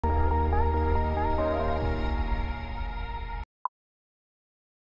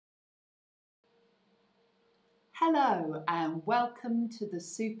Hello and welcome to the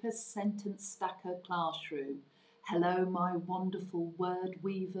Super Sentence Stacker classroom. Hello my wonderful word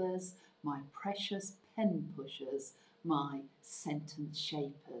weavers, my precious pen pushers, my sentence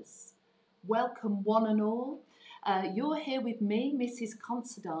shapers. Welcome one and all. You're here with me, Mrs.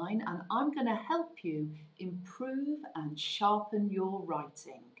 Considine, and I'm going to help you improve and sharpen your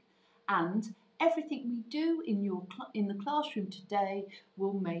writing. And everything we do in the classroom today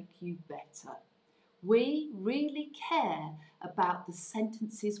will make you better. We really care about the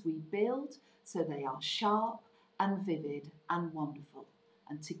sentences we build so they are sharp and vivid and wonderful.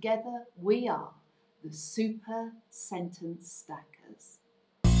 And together we are the Super Sentence Stackers.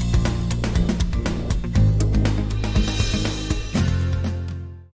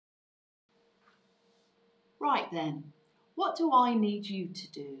 Right then, what do I need you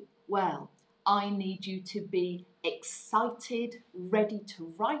to do? Well, I need you to be excited, ready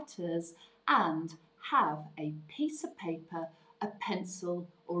to write us, and have a piece of paper, a pencil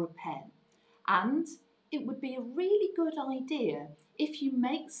or a pen. And it would be a really good idea if you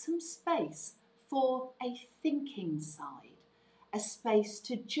make some space for a thinking side, a space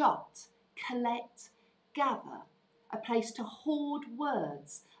to jot, collect, gather, a place to hoard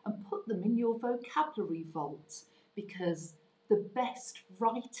words and put them in your vocabulary vault, because the best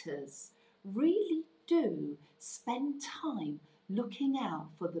writers really do spend time looking out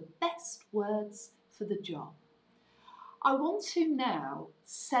for the best words for the job. I want to now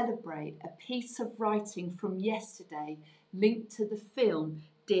celebrate a piece of writing from yesterday linked to the film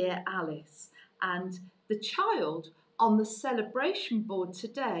Dear Alice, and the child on the celebration board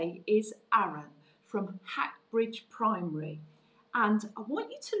today is Aaron from Hackbridge Primary. And I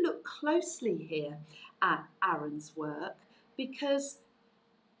want you to look closely here at Aaron's work, because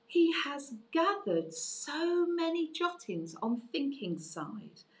he has gathered so many jottings on thinking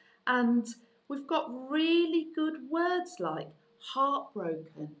side, and we've got really good words like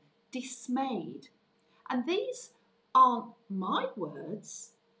heartbroken, dismayed, and these aren't my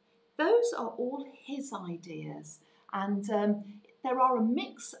words, those are all his ideas, and there are a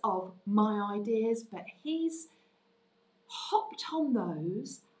mix of my ideas, but he's hopped on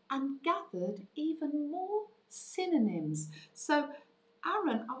those and gathered even more synonyms. So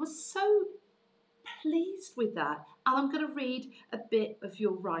Aaron, I was so pleased with that, and I'm going to read a bit of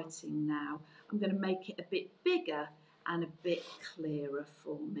your writing now. I'm going to make it a bit bigger and a bit clearer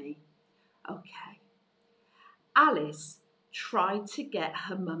for me. Okay. Alice tried to get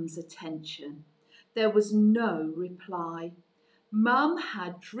her mum's attention. There was no reply. Mum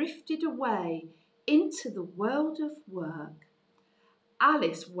had drifted away into the world of work.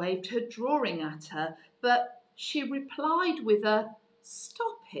 Alice waved her drawing at her, but she replied with a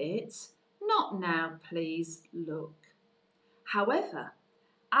 "Stop it, not now, please, look." However,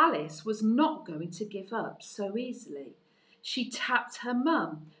 Alice was not going to give up so easily. She tapped her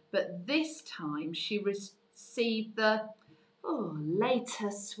mum, but this time she received the "Oh, later,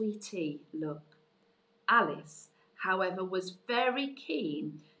 sweetie" look. Alice, however, was very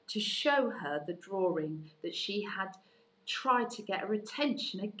keen to show her the drawing that she had tried to get her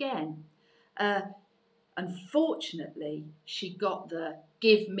attention again. Unfortunately, she got the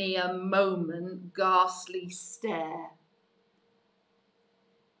 "give me a moment" ghastly stare.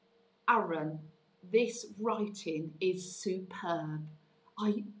 Aaron, this writing is superb.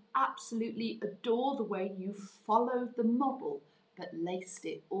 I absolutely adore the way you followed the model but laced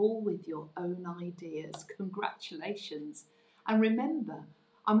it all with your own ideas. Congratulations. And remember,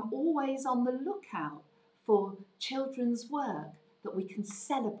 I'm always on the lookout for children's work that we can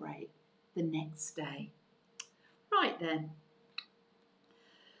celebrate the next day. Right then.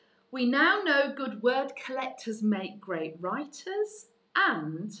 We now know good word collectors make great writers,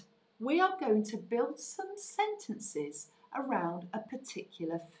 and we are going to build some sentences around a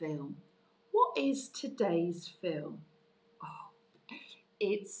particular film. What is today's film? Oh,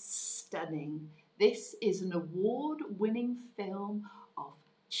 it's stunning. This is an award-winning film of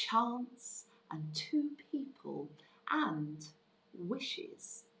chance and two people and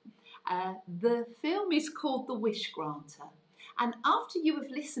wishes. The film is called The Wish Granter, and after you have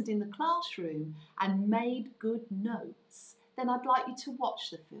listened in the classroom and made good notes, then I'd like you to watch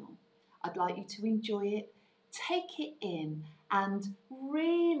the film. I'd like you to enjoy it, take it in, and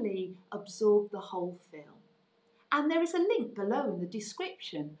really absorb the whole film. And there is a link below in the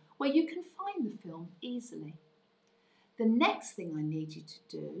description where you can find the film easily. The next thing I need you to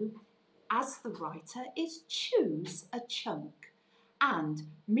do as the writer is choose a chunk. And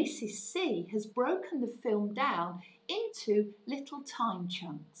Mrs. C has broken the film down into little time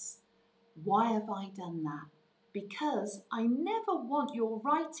chunks. Why have I done that? because I never want your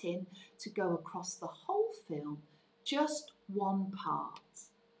writing to go across the whole film, just one part.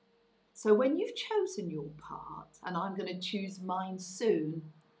 So when you've chosen your part, and I'm going to choose mine soon,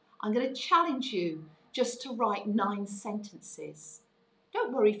 I'm going to challenge you just to write 9 sentences.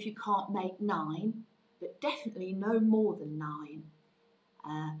 Don't worry if you can't make 9, but definitely no more than 9.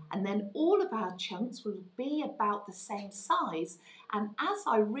 And then all of our chunks will be about the same size. And as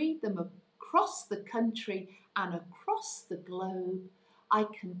I read them across the country and across the globe, I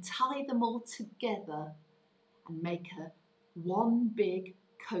can tie them all together and make a one big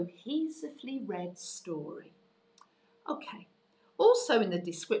cohesively read story. Okay, also in the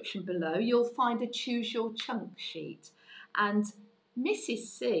description below you'll find a choose your chunk sheet, and Mrs.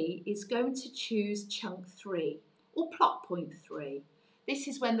 C is going to choose chunk 3 or plot point 3. This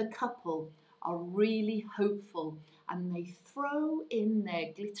is when the couple are really hopeful and they throw in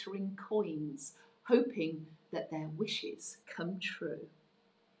their glittering coins, hoping that their wishes come true.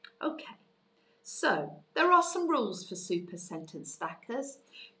 Okay, so there are some rules for super sentence stackers.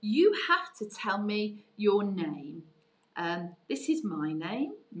 You have to tell me your name. This is my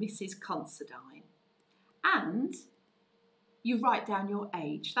name, Mrs. Considine. And you write down your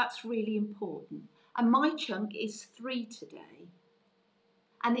age. That's really important. And my chunk is 3 today.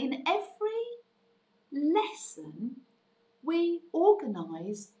 And in every lesson, we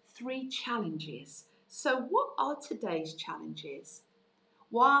organise 3 challenges. So what are today's challenges?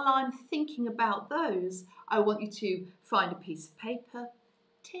 While I'm thinking about those, I want you to find a piece of paper,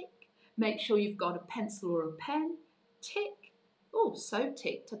 tick. Make sure you've got a pencil or a pen, tick. Oh, so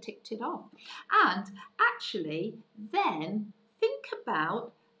ticked, I ticked it off. And actually then think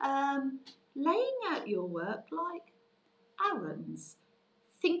about laying out your work like arrows.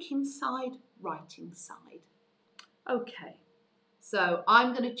 Thinking side, writing side. Okay, so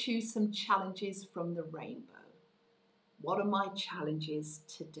I'm going to choose some challenges from the rainbow. What are my challenges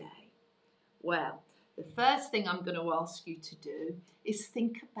today? Well, the first thing I'm going to ask you to do is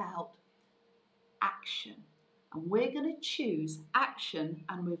think about action. And we're going to choose action,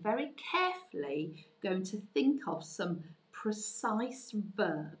 and we're very carefully going to think of some precise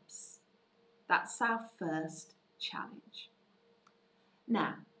verbs. That's our first challenge.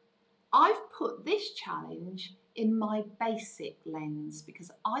 Now, I've put this challenge in my basic lens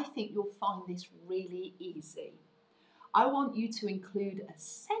because I think you'll find this really easy. I want you to include a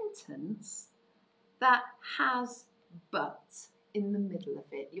sentence that has but in the middle of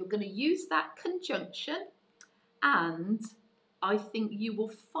it. You're going to use that conjunction, and I think you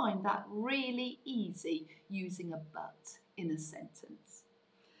will find that really easy using a but in a sentence.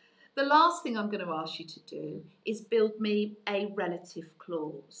 The last thing I'm going to ask you to do is build me a relative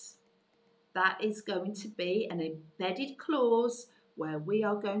clause. That is going to be an embedded clause where we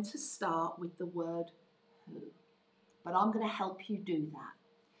are going to start with the word who. But I'm going to help you do that.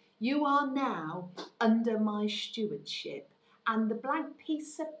 You are now under my stewardship, and the blank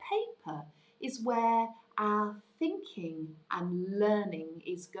piece of paper is where our thinking and learning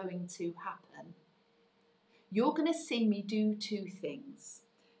is going to happen. You're going to see me do 2 things.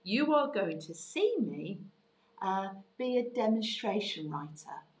 You are going to see me be a demonstration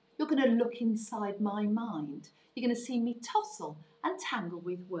writer. You're going to look inside my mind. You're going to see me tussle and tangle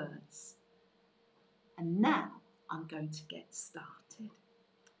with words. And now I'm going to get started.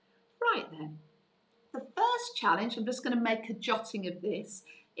 Right then, the first challenge, I'm just going to make a jotting of this,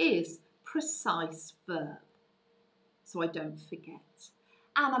 is precise verb, so I don't forget.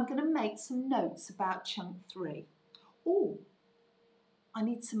 And I'm going to make some notes about chunk 3. Oh, I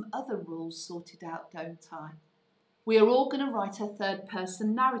need some other rules sorted out, don't I? We are all going to write a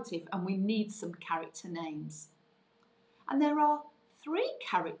 3rd-person narrative, and we need some character names. And there are 3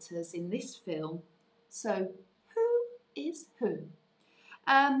 characters in this film, so who is who?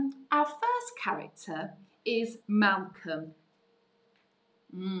 Our first character is Malcolm.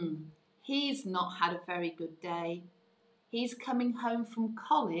 He's not had a very good day. He's coming home from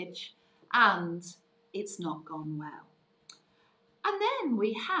college and it's not gone well. And then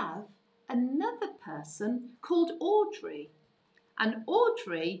we have another person called Audrey. And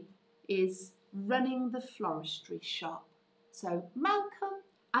Audrey is running the floristry shop. So Malcolm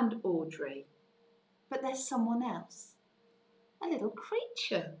and Audrey. But there's someone else. A little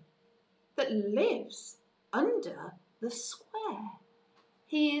creature that lives under the square.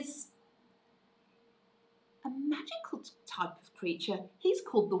 He is a magical type of creature. He's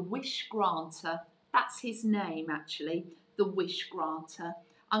called the Wish Granter. That's his name, actually, the Wish Granter.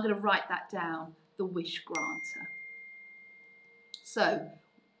 I'm going to write that down, the Wish Granter. So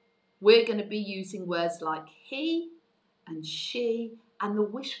we're going to be using words like he and she, and the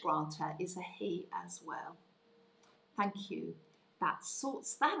Wish Granter is a he as well. Thank you. That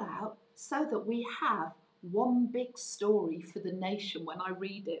sorts that out so that we have one big story for the nation when I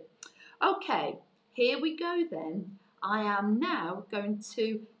read it. Okay, here we go then. I am now going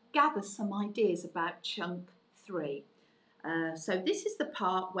to gather some ideas about chunk 3. So this is the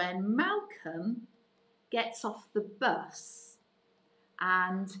part when Malcolm gets off the bus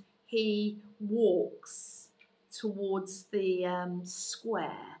and he walks towards the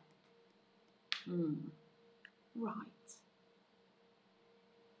square. Right.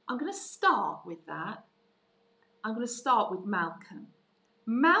 I'm going to start with that. I'm going to start with Malcolm.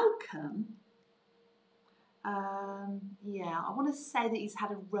 Malcolm, yeah, I want to say that he's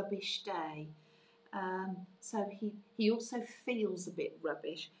had a rubbish day. So he also feels a bit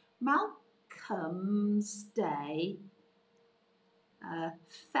rubbish. Malcolm's day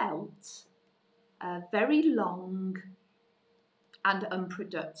felt very long and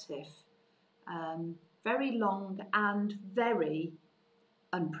unproductive. Very long and very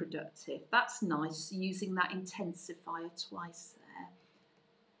unproductive. That's nice, using that intensifier twice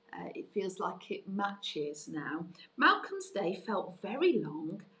there. It feels like it matches now. Malcolm's day felt very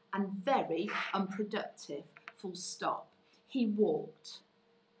long and very unproductive, full stop. He walked.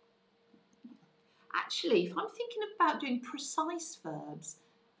 Actually, if I'm thinking about doing precise verbs,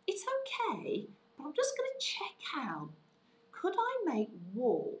 it's okay, but I'm just going to check out. Could I make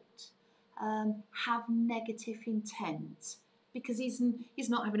walked have negative intent? Because he's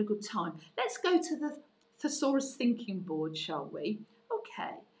not having a good time. Let's go to the thesaurus thinking board, shall we?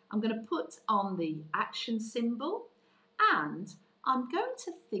 Okay, I'm going to put on the action symbol and I'm going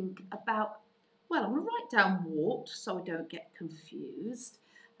to think about, well, I'm going to write down walked so I don't get confused.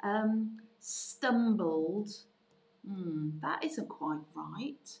 Stumbled, that isn't quite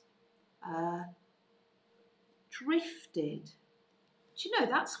right. Drifted. Do you know,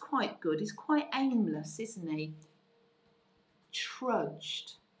 that's quite good. He's quite aimless, isn't he?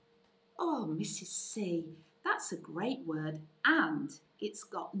 Trudged. Oh, Mrs. C, that's a great word and it's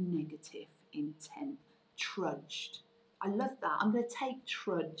got negative intent. Trudged. I love that. I'm going to take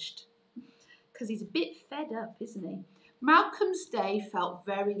trudged because he's a bit fed up, isn't he? Malcolm's day felt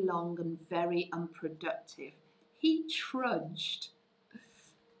very long and very unproductive. He trudged.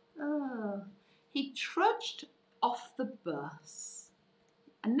 Oh, he trudged off the bus.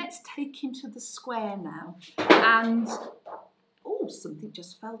 And let's take him to the square now. And, oh, something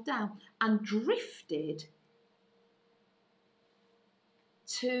just fell down. And drifted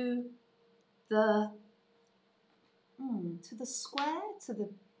to the square, to the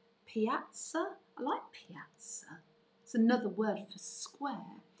piazza. I like piazza. It's another word for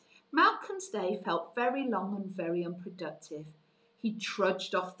square. Malcolm's day felt very long and very unproductive. He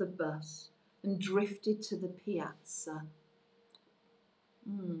trudged off the bus and drifted to the piazza.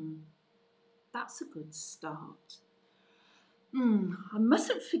 That's a good start. I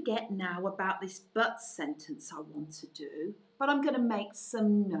mustn't forget now about this but sentence I want to do, but I'm going to make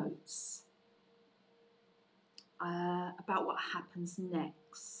some notes about what happens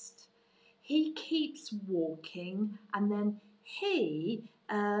next. He keeps walking and then he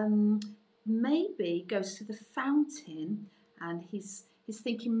maybe goes to the fountain and he's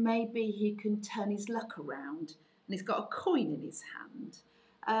thinking maybe he can turn his luck around and he's got a coin in his hand.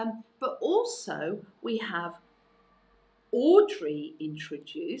 But also we have Audrey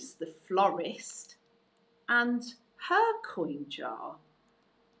introduced, the florist, and her coin jar.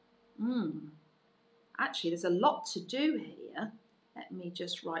 Actually, there's a lot to do here. Let me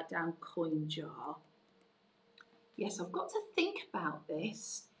just write down coin jar. Yes, I've got to think about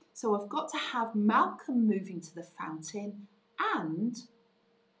this. So I've got to have Malcolm moving to the fountain and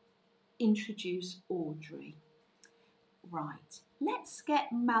introduce Audrey. Right, let's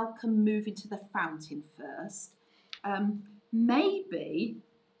get Malcolm moving to the fountain first. Maybe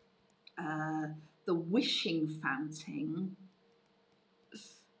the wishing fountain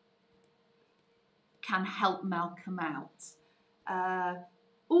can help Malcolm out.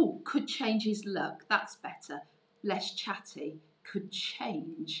 Could change his luck. That's better. Less chatty. Could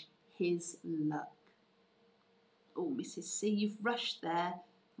change his luck. Oh, Mrs. C, you've rushed there.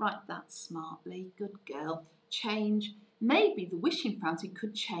 Write that smartly. Good girl. Change. Maybe the wishing fountain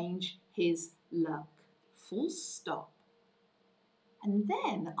could change his luck. Full stop. And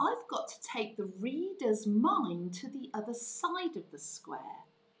then I've got to take the reader's mind to the other side of the square.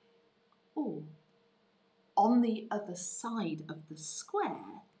 Oh, on the other side of the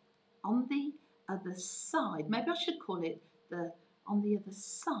square, on the other side, maybe I should call it on the other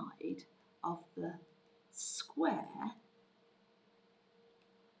side of the square,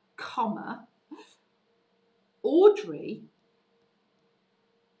 comma, Audrey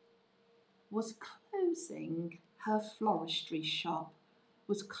was closing her floristry shop,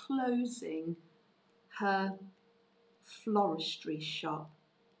 was closing her floristry shop.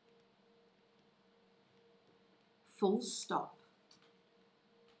 Full stop.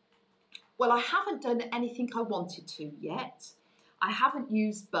 Well, I haven't done anything I wanted to yet. I haven't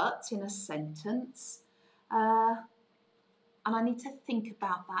used but in a sentence. And I need to think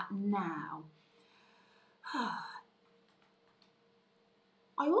about that now. I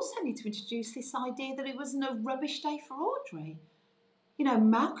also need to introduce this idea that it wasn't a rubbish day for Audrey. You know,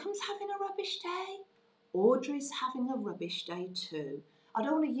 Malcolm's having a rubbish day. Audrey's having a rubbish day too. I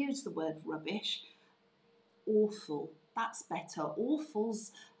don't want to use the word rubbish. Awful. That's better.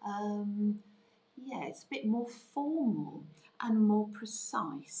 Awful's, yeah, it's a bit more formal and more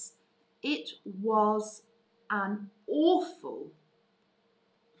precise. It was an awful.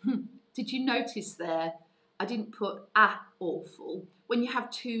 Did you notice there? I didn't put a awful. When you have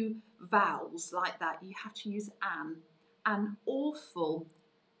two vowels like that, you have to use an. An awful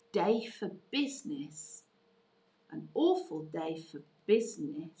day for business. An awful day for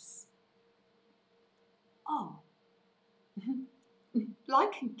business. Oh,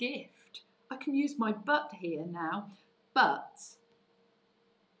 like a gift. I can use my but here now. But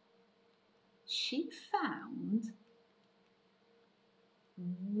she found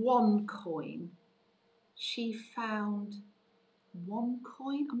one coin. She found one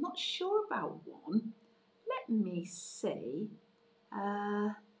coin. I'm not sure about one. Let me see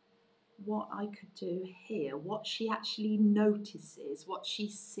what I could do here, what she actually notices, what she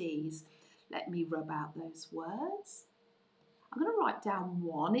sees. Let me rub out those words. I'm going to write down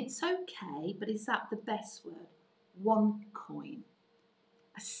one. It's okay, but is that the best word? One coin.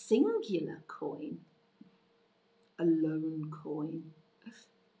 A singular coin. A lone coin.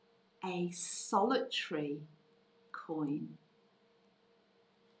 A solitary coin.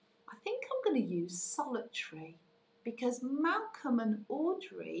 I think I'm going to use solitary because Malcolm and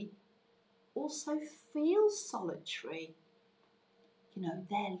Audrey also feel solitary. You know,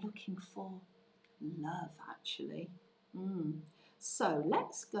 they're looking for love, actually. So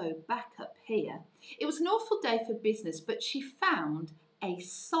let's go back up here. It was an awful day for business, but she found a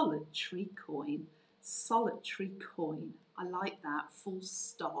solitary coin. Solitary coin. I like that. Full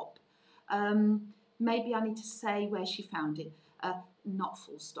stop. Maybe I need to say where she found it. Not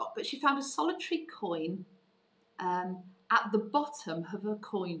full stop, but she found a solitary coin at the bottom of her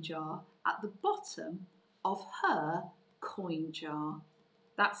coin jar. At the bottom of her coin jar.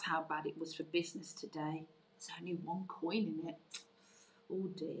 That's how bad it was for business today. There's only one coin in it. Oh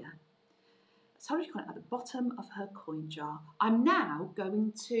dear. Solitary coin at the bottom of her coin jar. I'm now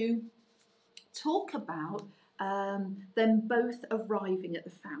going to talk about them both arriving at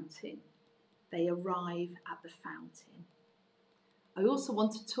the fountain. They arrive at the fountain. I also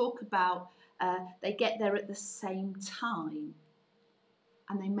want to talk about they get there at the same time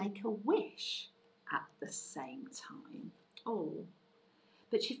and they make a wish at the same time. Oh.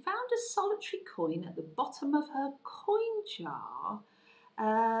 But she found a solitary coin at the bottom of her coin jar.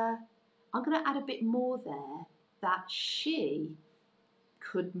 I'm going to add a bit more there that she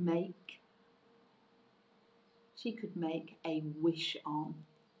could make a wish on.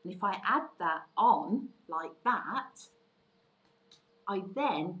 And if I add that on like that, I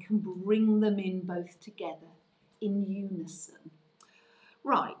then can bring them in both together in unison.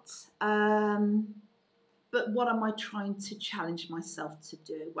 Right. But what am I trying to challenge myself to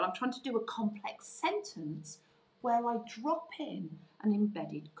do? Well, I'm trying to do a complex sentence where I drop in an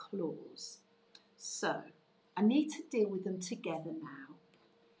embedded clause. So I need to deal with them together now.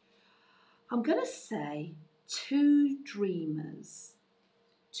 I'm going to say two dreamers,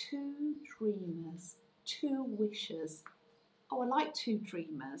 two wishers. Oh, I like two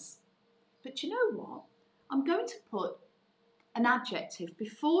dreamers. But you know what? I'm going to put an adjective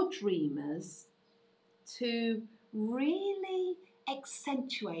before dreamers to really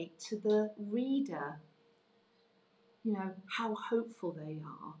accentuate to the reader, you know, how hopeful they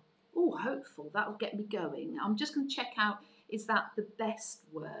are. Oh, hopeful, that'll get me going. I'm just going to check out, is that the best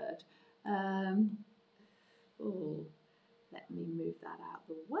word? Let me move that out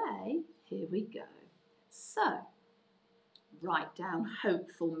the way. Here we go. So, write down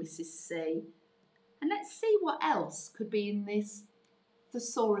hopeful, Mrs. C. And let's see what else could be in this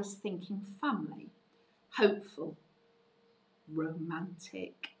thesaurus thinking family. Hopeful,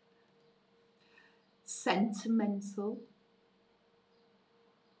 romantic, sentimental,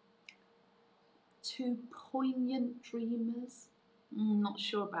 two poignant dreamers. Not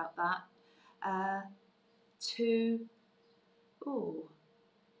sure about that. Too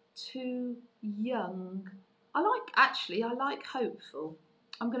young. I like hopeful.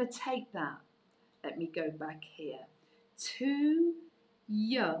 I'm going to take that. let me go back here. 2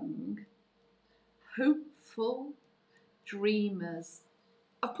 young, hopeful dreamers.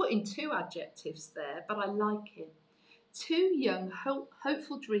 I've put in 2 adjectives there, but I like it. 2 young,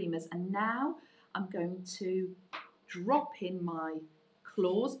 hopeful dreamers, and now I'm going to drop in my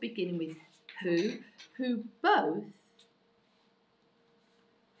clause beginning with who both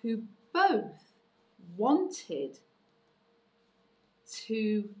wanted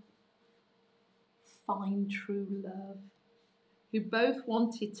to find true love. Who both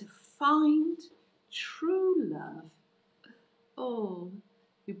wanted to find true love. Oh,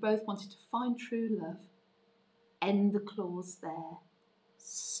 who both wanted to find true love. End the clause there.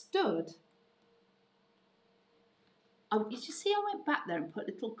 Stood. You see, I went back there and put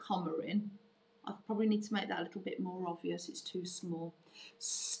a little comma in. I probably need to make that a little bit more obvious. It's too small.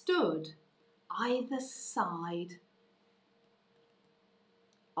 Stood either side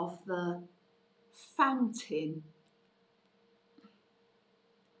of the fountain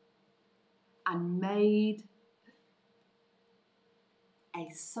and made a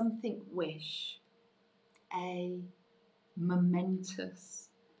something wish, a momentous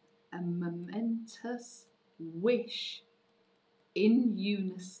wish in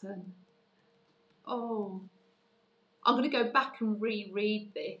unison. Oh, I'm going to go back and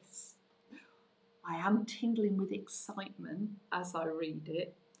reread this. I am tingling with excitement as I read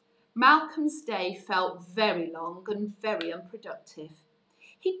it. Malcolm's day felt very long and very unproductive.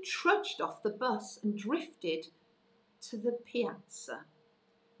 He trudged off the bus and drifted to the piazza.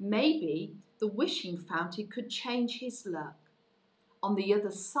 Maybe the wishing fountain could change his luck. On the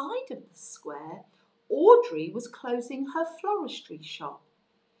other side of the square, Audrey was closing her floristry shop.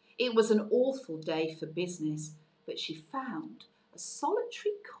 It was an awful day for business, but she found a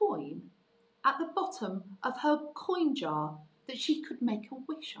solitary coin at the bottom of her coin jar that she could make a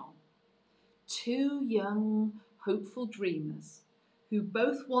wish on. 2 young, hopeful dreamers who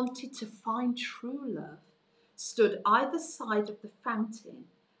both wanted to find true love stood either side of the fountain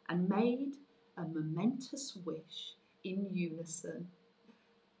and made a momentous wish in unison.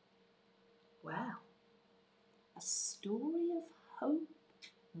 Well, a story of hope,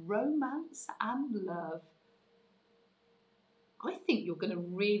 romance and love. I think you're going to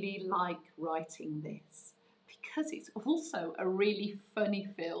really like writing this because it's also a really funny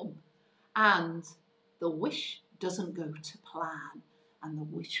film and the wish doesn't go to plan and the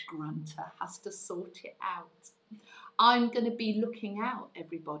wish granter has to sort it out. I'm going to be looking out,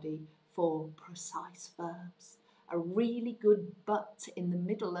 everybody, for precise verbs, a really good but in the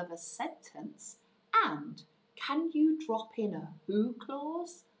middle of a sentence, and can you drop in a who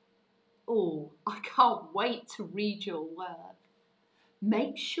clause? Oh, I can't wait to read your work.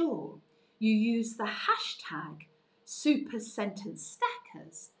 Make sure you use the hashtag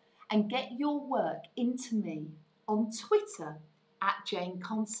 #SuperSentenceStackers and get your work into me on Twitter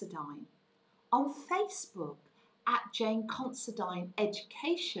 @JaneConsidine, on Facebook @JaneConsidine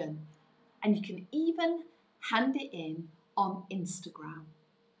Education, and you can even hand it in on Instagram.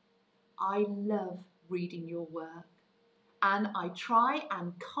 I love reading your work and I try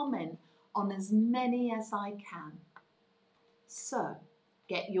and comment on as many as I can. So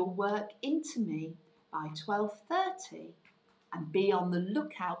get your work into me by 12:30 and be on the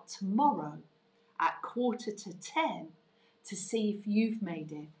lookout tomorrow at 9:45 to see if you've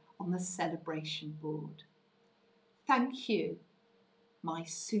made it on the celebration board. Thank you, my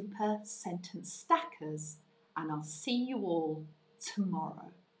super sentence stackers, and I'll see you all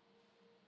tomorrow.